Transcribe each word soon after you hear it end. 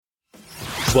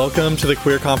Welcome to the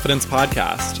Queer Confidence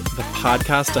Podcast, the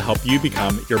podcast to help you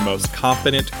become your most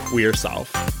confident queer self.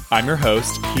 I'm your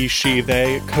host, he, she,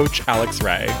 they, Coach Alex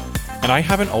Ray, and I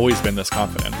haven't always been this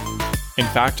confident. In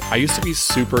fact, I used to be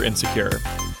super insecure.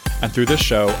 And through this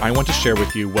show, I want to share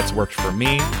with you what's worked for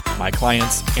me, my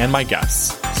clients, and my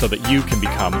guests so that you can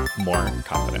become more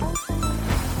confident.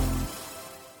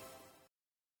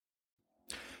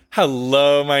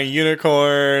 Hello, my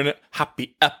unicorn.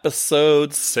 Happy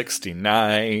episode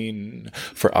 69.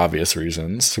 For obvious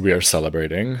reasons, we are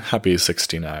celebrating. Happy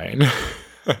 69.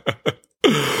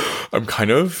 I'm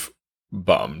kind of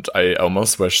bummed. I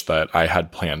almost wish that I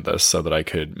had planned this so that I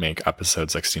could make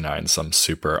episode 69 some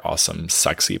super awesome,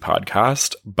 sexy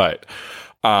podcast. But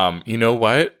you know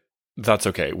what? That's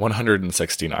okay.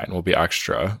 169 will be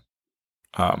extra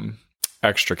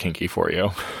kinky for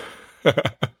you.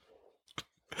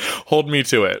 Hold me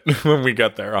to it when we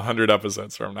get there, 100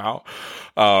 episodes from now.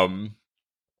 All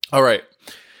right.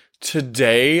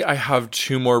 Today, I have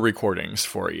 2 more recordings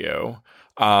for you.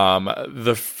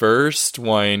 The first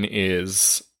one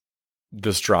is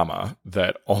this drama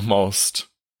that almost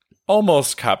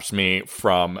kept me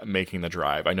from making the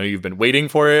drive. I know you've been waiting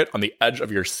for it on the edge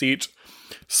of your seat.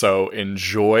 So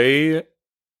enjoy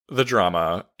the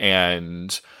drama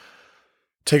and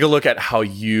take a look at how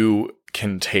you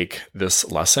can take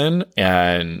this lesson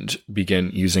and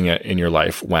begin using it in your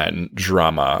life when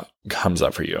drama comes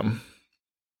up for you.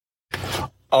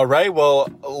 All right. Well,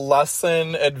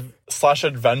 lesson /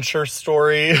 adventure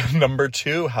story number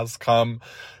 2 has come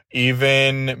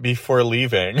even before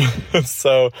leaving.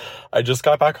 So I just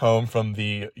got back home from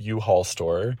the U-Haul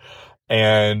store,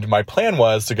 and my plan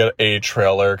was to get a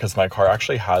trailer because my car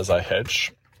actually has a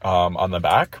hitch on the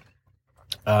back.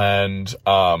 And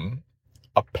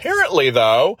apparently,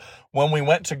 though, when we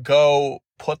went to go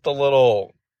put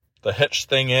the hitch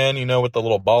thing in, you know, with the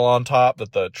little ball on top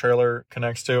that the trailer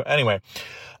connects to. Anyway,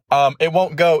 it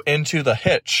won't go into the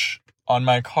hitch on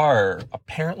my car.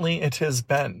 Apparently it is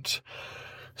bent.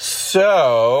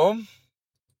 So,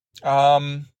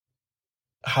 had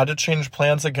to change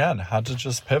plans again, had to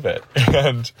just pivot.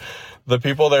 And the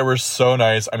people there were so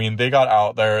nice. I mean, they got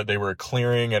out there, they were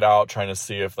clearing it out, trying to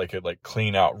see if they could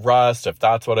clean out rust, if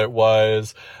that's what it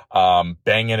was,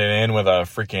 banging it in with a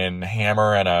freaking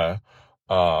hammer and a,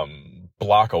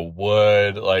 block of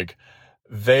wood.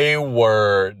 They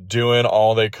were doing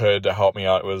all they could to help me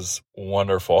out. It was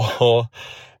wonderful.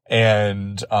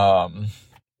 And,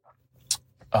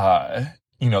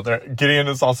 Gideon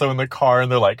is also in the car,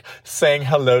 and they're saying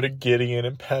hello to Gideon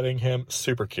and petting him.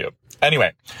 Super cute.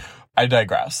 Anyway, I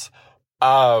digress.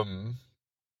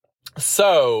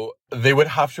 So they would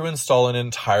have to install an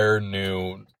entire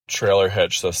new trailer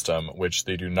hitch system, which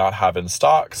they do not have in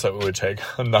stock. So it would take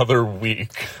another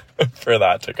week for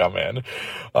that to come in.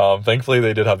 Thankfully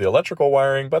they did have the electrical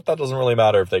wiring, but that doesn't really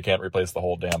matter if they can't replace the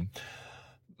whole damn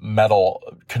metal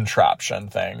contraption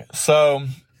thing. So,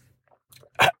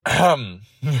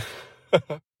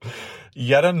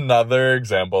 yet another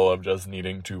example of just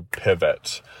needing to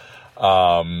pivot,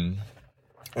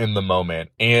 in the moment.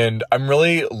 And I'm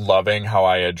really loving how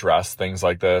I address things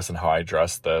like this and how I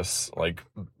address this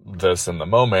in the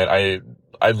moment.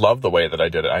 I love the way that I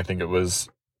did it. I think it was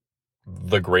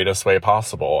the greatest way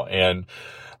possible. And,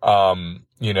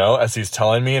 as he's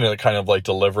telling me and it kind of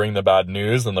delivering the bad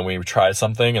news, and then we try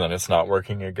something and then it's not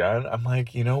working again, I'm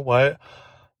like, you know what?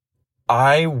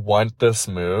 I want this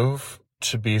move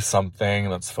to be something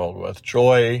that's filled with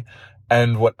joy,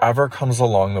 and whatever comes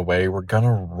along the way, we're going to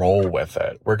roll with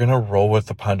it. We're going to roll with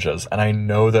the punches. And I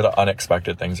know that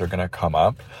unexpected things are going to come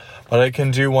up, but I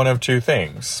can do one of 2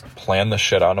 things: plan the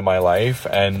shit out of my life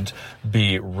and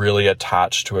be really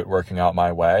attached to it working out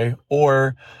my way,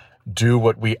 or do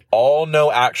what we all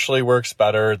know actually works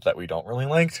better that we don't really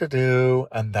like to do.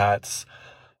 And that's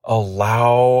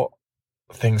allow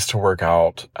things to work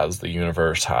out as the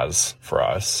universe has for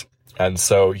us. And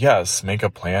so, yes, make a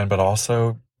plan, but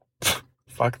also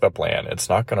fuck the plan. It's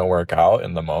not going to work out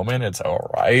in the moment. It's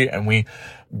all right. And we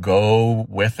go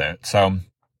with it. So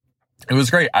it was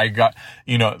great. I got,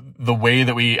 the way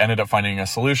that we ended up finding a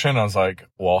solution, I was like,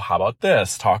 well, how about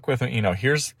this? Talk with me.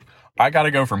 I got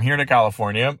to go from here to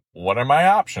California. What are my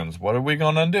options? What are we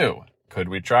going to do? Could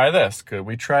we try this? Could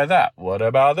we try that? What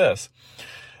about this?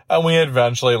 And we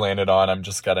eventually landed on, I'm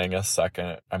getting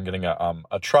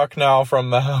a truck now from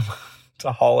them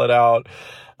to haul it out.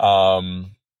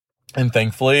 And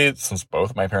thankfully, since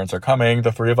both my parents are coming,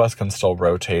 the 3 of us can still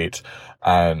rotate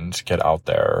and get out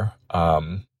there.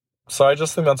 So I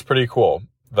just think that's pretty cool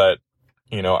that,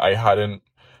 I hadn't,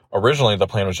 originally the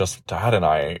plan was just Dad and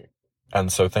I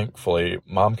And so thankfully,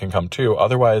 mom can come too.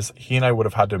 Otherwise, he and I would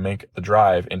have had to make the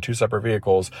drive in 2 separate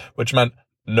vehicles, which meant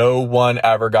no one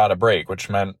ever got a break, which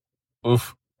meant,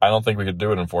 oof, I don't think we could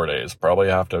do it in 4 days. Probably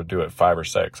have to do it 5 or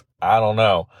 6. I don't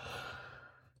know.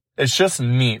 It's just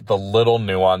neat, the little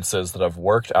nuances that have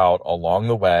worked out along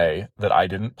the way that I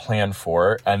didn't plan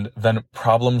for. And then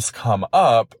problems come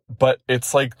up, but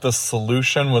it's like the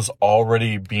solution was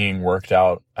already being worked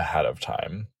out ahead of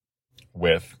time.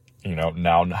 With,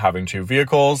 now having 2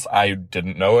 vehicles, I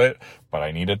didn't know it, but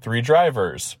I needed 3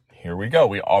 drivers. Here we go.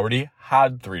 We already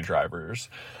had 3 drivers.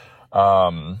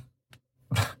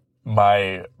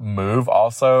 My move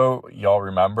also, y'all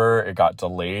remember, it got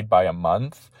delayed by a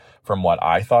month from what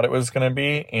I thought it was going to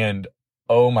be. And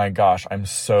oh my gosh, I'm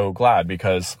so glad,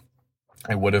 because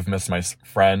I would have missed my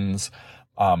friend's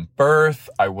birth.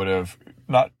 I would have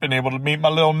not been able to meet my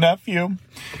little nephew.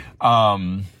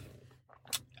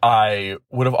 I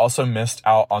would have also missed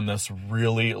out on this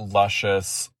really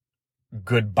luscious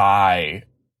goodbye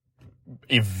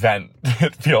event.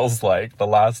 It feels like the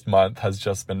last month has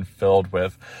just been filled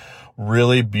with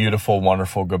really beautiful,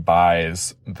 wonderful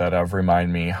goodbyes that have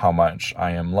reminded me how much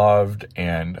I am loved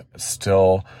and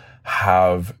still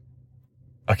have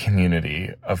a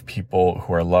community of people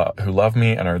who are who love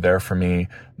me and are there for me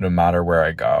no matter where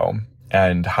I go.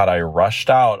 And had I rushed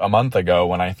out a month ago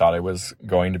when I thought I was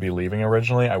going to be leaving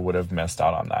originally, I would have missed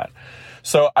out on that.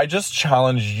 So I just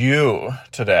challenge you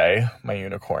today, my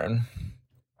unicorn,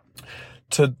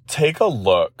 to take a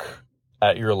look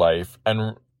at your life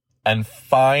and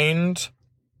find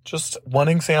just one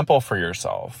example for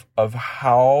yourself of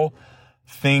how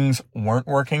things weren't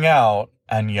working out,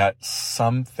 and yet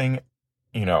something,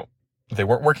 they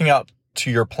weren't working out to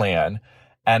your plan,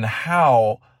 and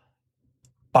how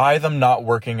by them not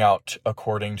working out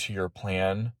according to your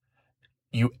plan,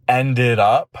 you ended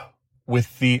up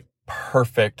with the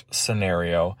perfect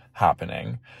scenario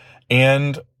happening,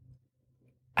 and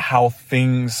how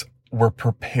things were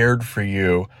prepared for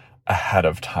you ahead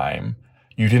of time.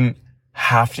 You didn't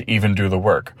have to even do the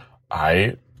work.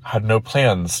 I had no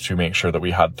plans to make sure that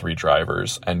we had 3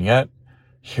 drivers, and yet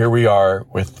here we are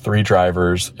with 3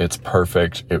 drivers. It's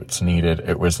perfect. It's needed.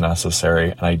 It was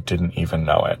necessary, and I didn't even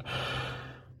know it.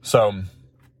 So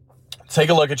take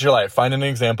a look at your life. Find an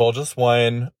example, just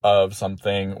one, of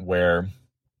something where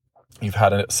you've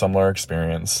had a similar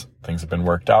experience. Things have been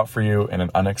worked out for you in an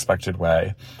unexpected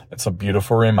way. It's a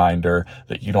beautiful reminder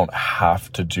that you don't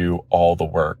have to do all the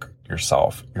work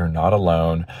yourself. You're not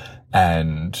alone,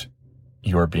 and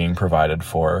you are being provided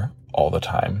for all the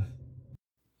time.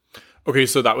 Okay,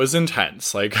 so that was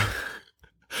intense.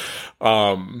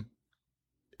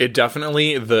 It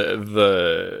definitely,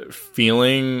 the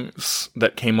feelings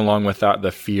that came along with that,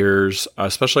 the fears,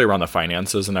 especially around the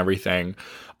finances and everything,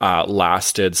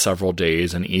 lasted several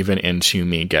days, and even into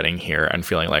me getting here and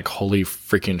feeling like, holy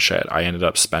freaking shit, I ended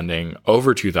up spending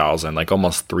over $2,000, like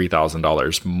almost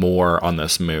 $3,000 more on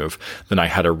this move than I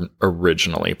had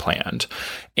originally planned.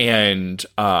 And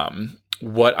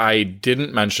what I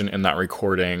didn't mention in that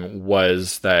recording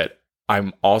was that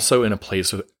I'm also in a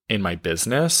place in my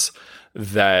business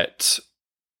that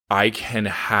I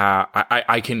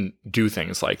can do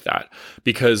things like that,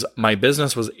 because my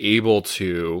business was able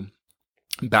to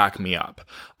back me up.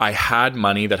 I had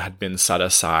money that had been set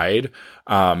aside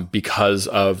because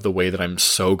of the way that I'm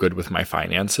so good with my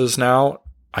finances now.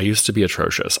 I used to be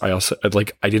atrocious. I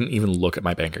didn't even look at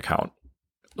my bank account,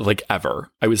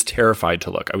 ever. I was terrified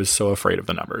to look. I was so afraid of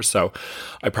the numbers. So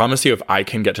I promise you, if I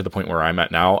can get to the point where I'm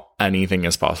at now, anything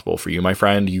is possible for you, my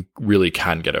friend. You really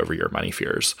can get over your money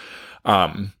fears.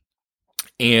 And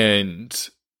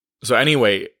so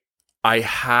anyway, I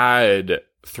had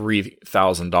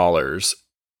 $3,000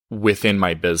 within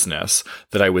my business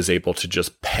that I was able to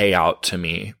just pay out to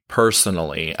me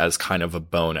personally as kind of a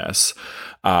bonus.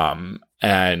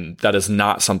 And that is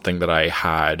not something that I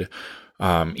had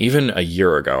even a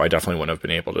year ago. I definitely wouldn't have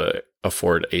been able to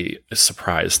afford a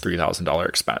surprise $3,000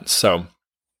 expense. So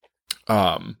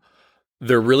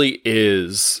there really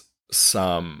is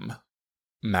some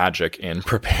magic in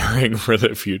preparing for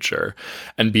the future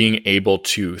and being able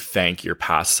to thank your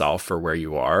past self for where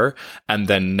you are, and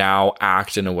then now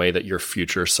act in a way that your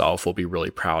future self will be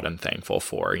really proud and thankful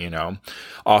for.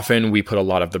 Often we put a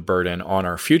lot of the burden on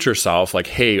our future self, like,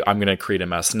 hey, I'm going to create a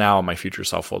mess now, my future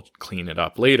self will clean it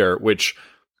up later, which,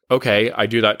 okay, I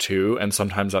do that too, and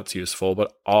sometimes that's useful,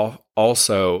 but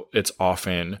also it's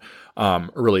often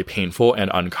really painful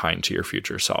and unkind to your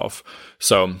future self.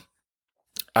 So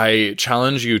I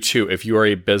challenge you to, if you are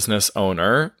a business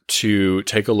owner, to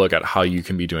take a look at how you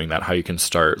can be doing that, how you can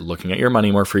start looking at your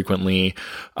money more frequently.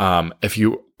 If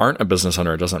you aren't a business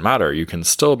owner, it doesn't matter. You can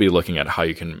still be looking at how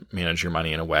you can manage your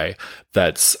money in a way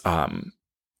that's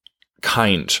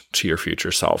kind to your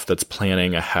future self, that's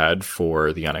planning ahead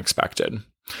for the unexpected.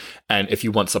 And if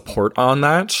you want support on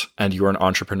that and you're an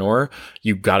entrepreneur,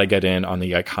 you got to get in on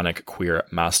the Iconic Queer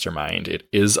Mastermind. It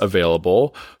is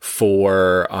available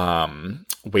for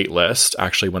waitlist.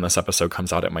 Actually, when this episode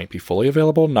comes out, it might be fully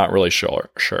available. Not really sure.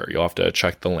 You'll have to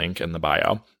check the link in the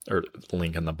bio. Or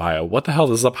link in the bio. What the hell?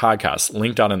 This is a podcast.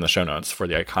 Link down in the show notes for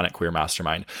the Iconic Queer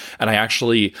Mastermind. And I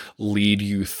actually lead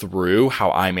you through how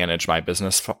I manage my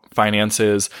business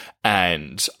finances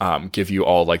and give you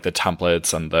all like the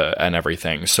templates and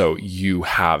everything. So you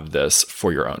have this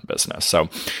for your own business. So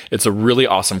it's a really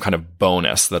awesome kind of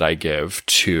bonus that I give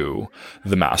to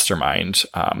the mastermind,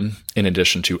 in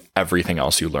addition to everything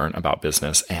else you learn about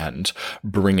business and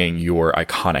bringing your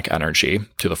iconic energy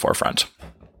to the forefront.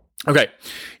 Okay.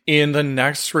 In the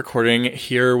next recording,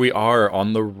 here we are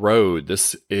on the road.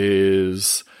 This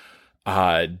is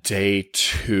day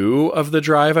 2 of the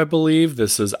drive, I believe.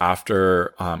 This is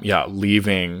after,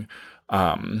 leaving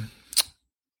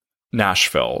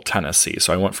Nashville, Tennessee.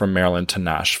 So I went from Maryland to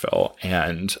Nashville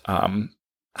and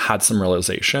had some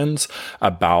realizations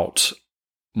about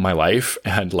my life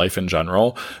and life in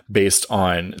general based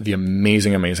on the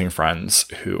amazing, amazing friends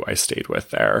who I stayed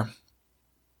with there.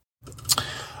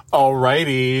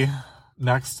 Alrighty,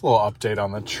 next little update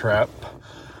on the trip.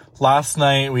 Last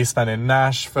night we spent in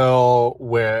Nashville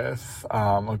with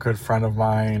a good friend of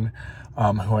mine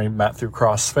who I met through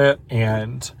CrossFit,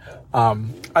 and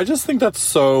I just think that's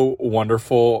so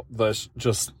wonderful,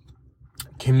 just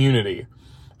community.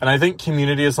 And I think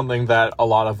community is something that a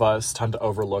lot of us tend to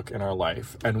overlook in our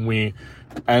life, and we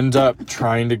end up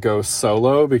trying to go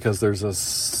solo because there's a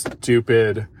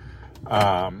stupid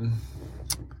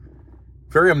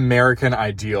very American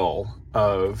ideal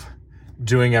of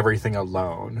doing everything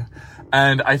alone.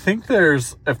 And I think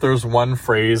if there's one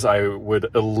phrase I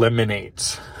would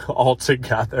eliminate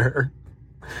altogether,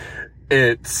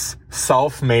 it's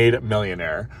self-made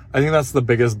millionaire. I think that's the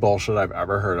biggest bullshit I've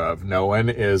ever heard of. No one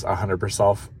is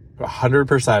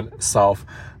 100%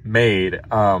 self-made.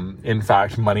 In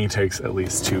fact, money takes at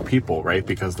least 2 people, right?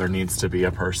 Because there needs to be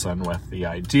a person with the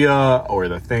idea or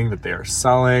the thing that they are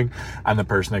selling and the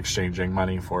person exchanging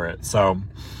money for it. So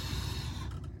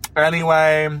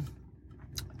anyway,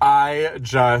 I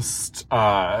just,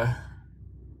 where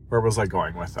was I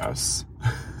going with this?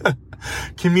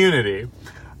 Community.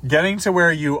 Getting to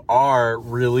where you are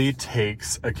really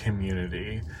takes a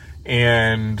community.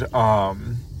 And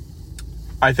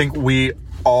I think we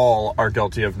all are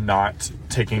guilty of not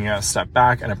taking a step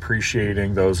back and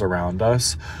appreciating those around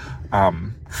us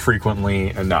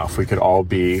frequently enough. We could all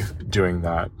be doing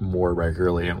that more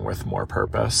regularly and with more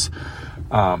purpose.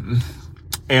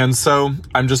 And so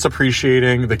I'm just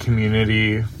appreciating the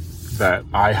community that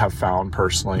I have found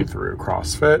personally through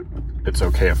CrossFit. It's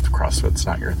okay if CrossFit's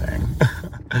not your thing.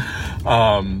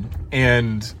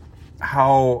 And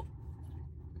how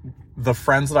the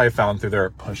friends that I found through there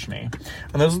push me.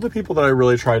 And those are the people that I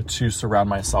really try to surround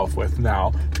myself with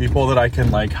now. People that I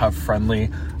can like have friendly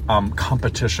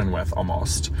competition with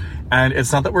almost. And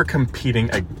it's not that we're competing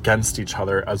against each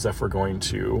other as if we're going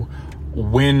to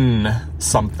win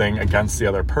something against the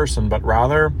other person, but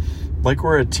rather like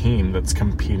we're a team that's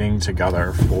competing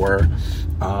together for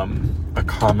a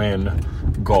common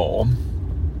goal.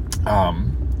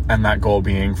 And that goal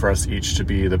being for us each to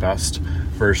be the best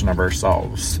version of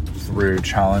ourselves through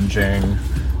challenging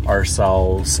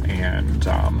ourselves and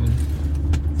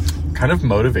kind of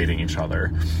motivating each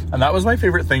other. And that was my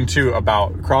favorite thing too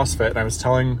about CrossFit. And I was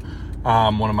telling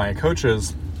one of my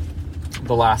coaches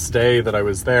the last day that I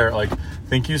was there, like,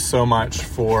 thank you so much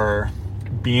for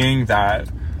being that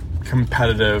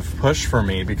competitive push for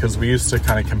me, because we used to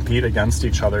kind of compete against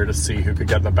each other to see who could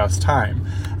get the best time.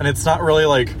 And it's not really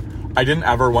like I didn't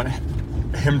ever want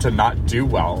him to not do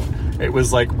well. It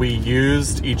was like we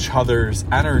used each other's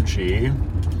energy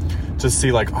to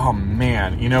see like, oh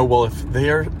man, you know, well,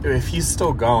 if he's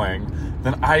still going,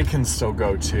 then I can still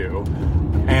go too.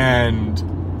 And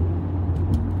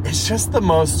it's just the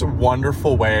most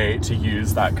wonderful way to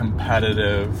use that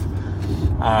competitive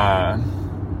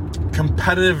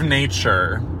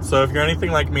nature. So if you're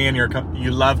anything like me and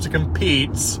you love to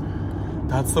compete,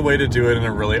 that's the way to do it in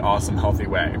a really awesome, healthy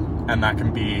way. And that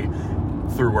can be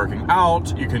through working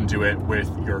out. You can do it with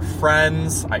your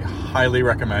friends. I highly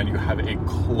recommend you have a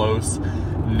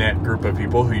close-knit group of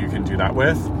people who you can do that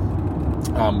with,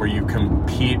 where you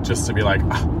compete just to be like,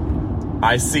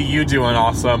 I see you doing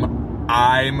awesome.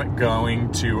 I'm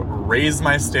going to raise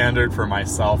my standard for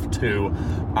myself too.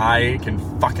 I can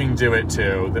fucking do it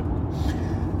too.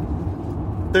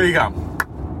 There you go.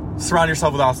 Surround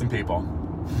yourself with awesome people.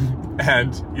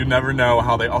 And you never know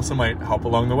how they also might help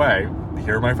along the way.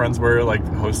 Here my friends were, like,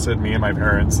 hosted me and my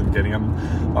parents and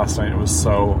Gideon last night. It was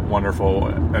so wonderful.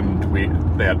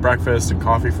 And they had breakfast and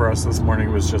coffee for us this morning.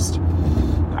 It was just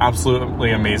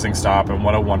absolutely amazing stop, and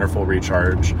what a wonderful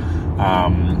recharge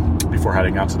before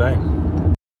heading out today.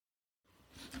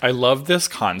 I love this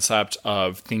concept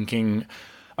of thinking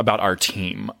about our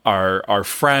team, our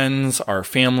friends, our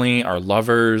family, our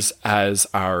lovers as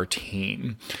our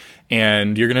team.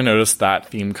 And you're going to notice that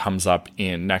theme comes up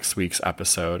in next week's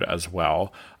episode as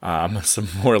well. Some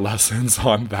more lessons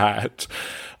on that.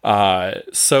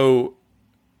 So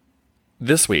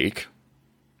this week,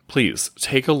 please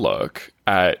take a look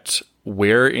at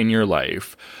where in your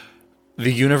life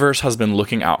the universe has been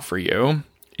looking out for you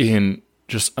in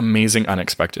just amazing,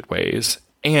 unexpected ways,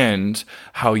 and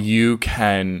how you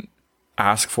can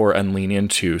ask for and lean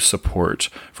into support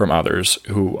from others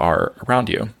who are around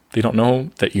you. They don't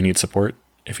know that you need support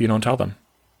if you don't tell them.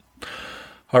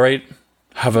 All right.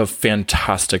 Have a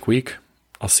fantastic week.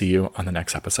 I'll see you on the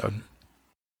next episode.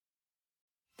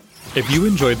 If you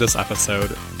enjoyed this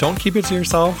episode, don't keep it to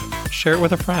yourself. Share it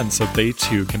with a friend so they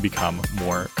too can become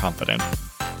more confident.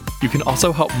 You can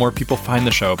also help more people find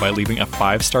the show by leaving a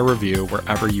 5-star review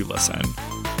wherever you listen.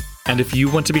 And if you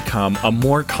want to become a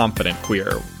more confident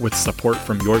queer with support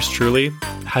from yours truly,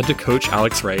 head to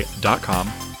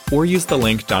CoachAlexRay.com or use the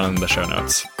link down in the show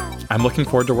notes. I'm looking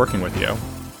forward to working with you.